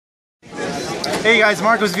Hey guys,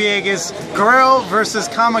 Marcos Villegas, Guerrero versus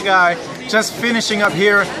Kamegai, just finishing up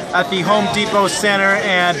here at the Home Depot Center,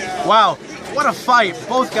 and wow, what a fight.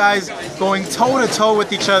 Both guys going toe-to-toe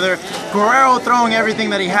with each other. Guerrero throwing everything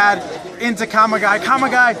that he had into Kamegai.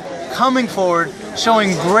 Kamegai coming forward,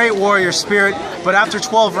 showing great warrior spirit, but after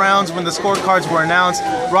 12 rounds, when the scorecards were announced,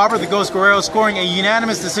 Robert the Ghost Guerrero scoring a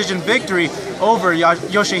unanimous decision victory over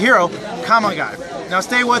Yoshihiro Kamegai. Now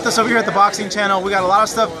stay with us over here at the Boxing Channel. We got a lot of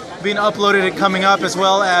stuff being uploaded and coming up, as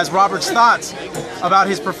well as Robert's thoughts about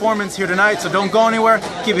his performance here tonight. So don't go anywhere.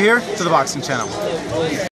 Keep it here to the Boxing Channel.